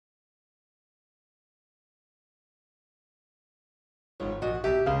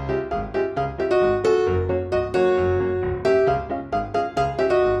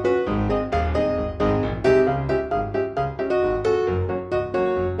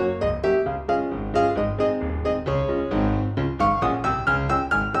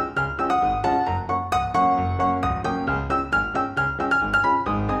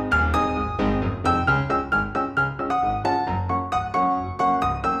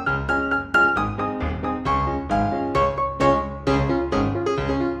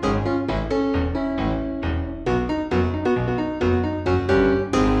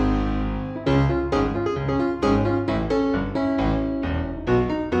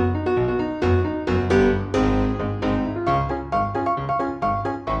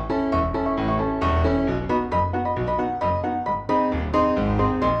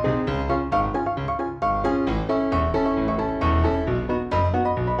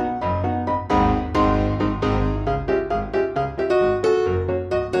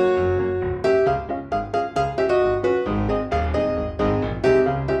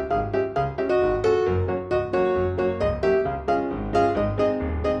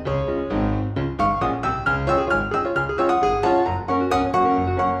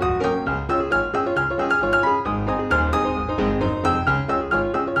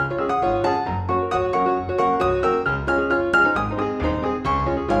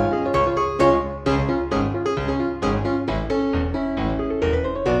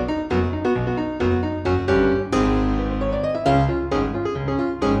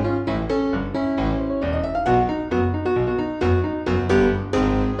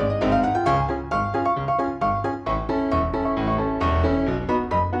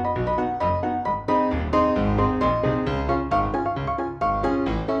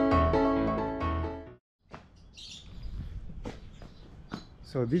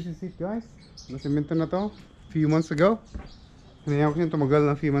So this is it guys. Nasimento na to few months ago. Hinayan ko yung tumagal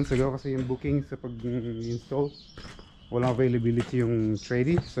na few months ago kasi yung booking sa pag-install walang availability yung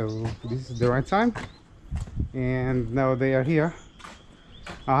tradie. So this is the right time. And now they are here.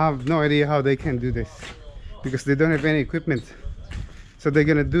 I have no idea how they can do this because they don't have any equipment. So they're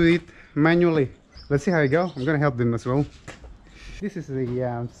gonna do it manually. Let's see how it go. I'm gonna help them as well. This is the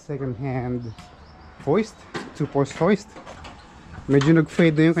second-hand hoist, two-post hoist. Medyo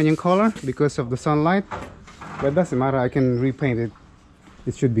nag-fade na yung kanyang color because of the sunlight, but doesn't matter. I can repaint it.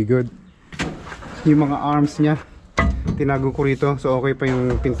 It should be good. Yung mga arms niya tinago ko rito, so okay pa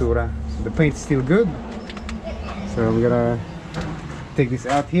yung pintura. So the paint's still good. So I'm gonna take this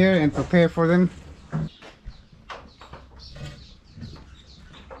out here and prepare for them.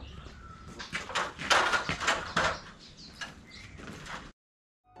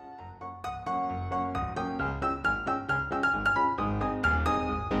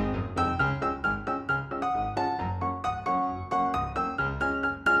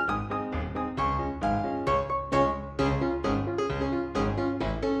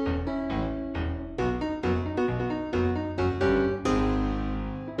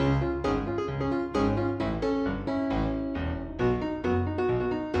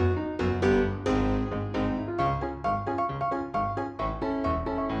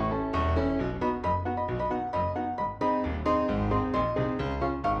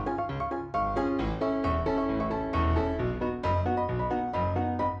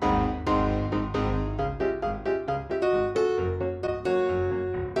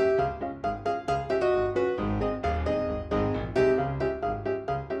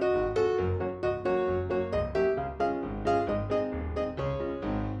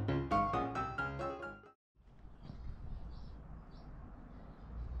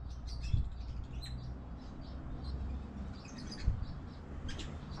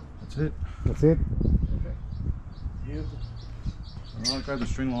 That's it. That's it. Alright, grab the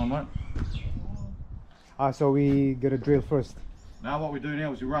string line, mate. So we gotta drill first. Now what we do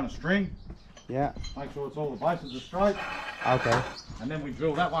now is we run a string. Yeah. Make sure it's all the bases are straight. Okay. And then we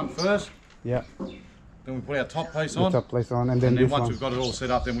drill that one first. Yeah. Then we put our top piece The on. top place on, and then this once one. we've got it all set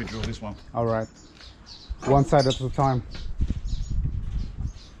up, then we drill this one. All right. One side at a time.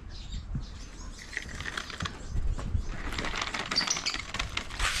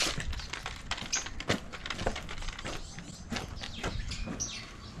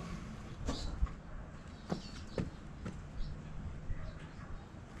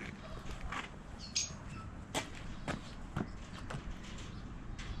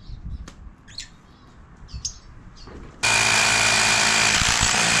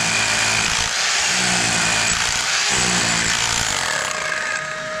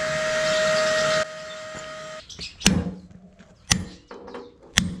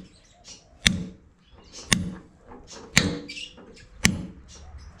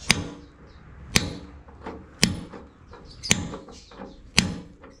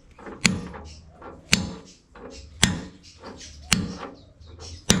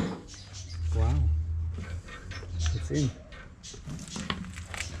 Wow. It's in.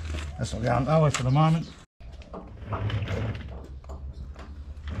 That's what we're going that way for the moment.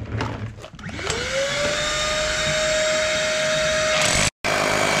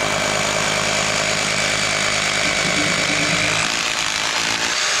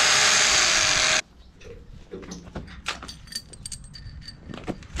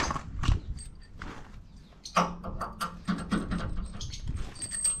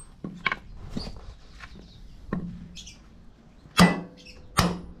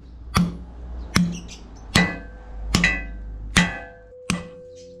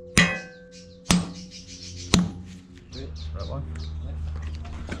 That one. That one.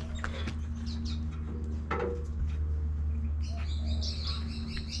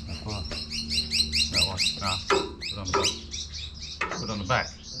 That one. Nah. Put on the back. Put on the back.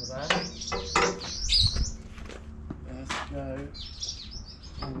 On the back. Let's go.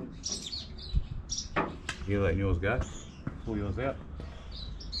 You letting yours go. Pull yours out.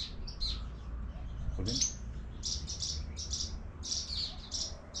 Put in.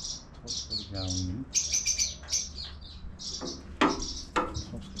 Top's got to go in. Top's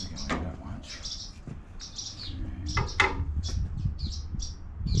got to go in that much.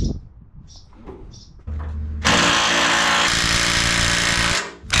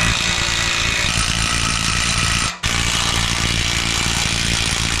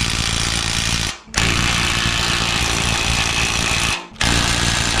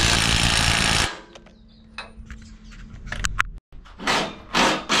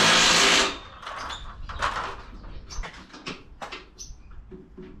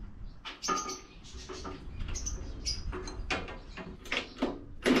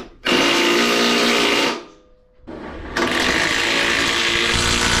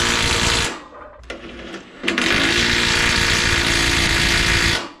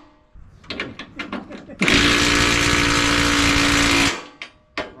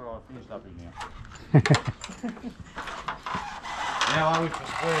 Yeah, why we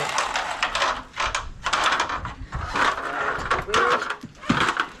prefer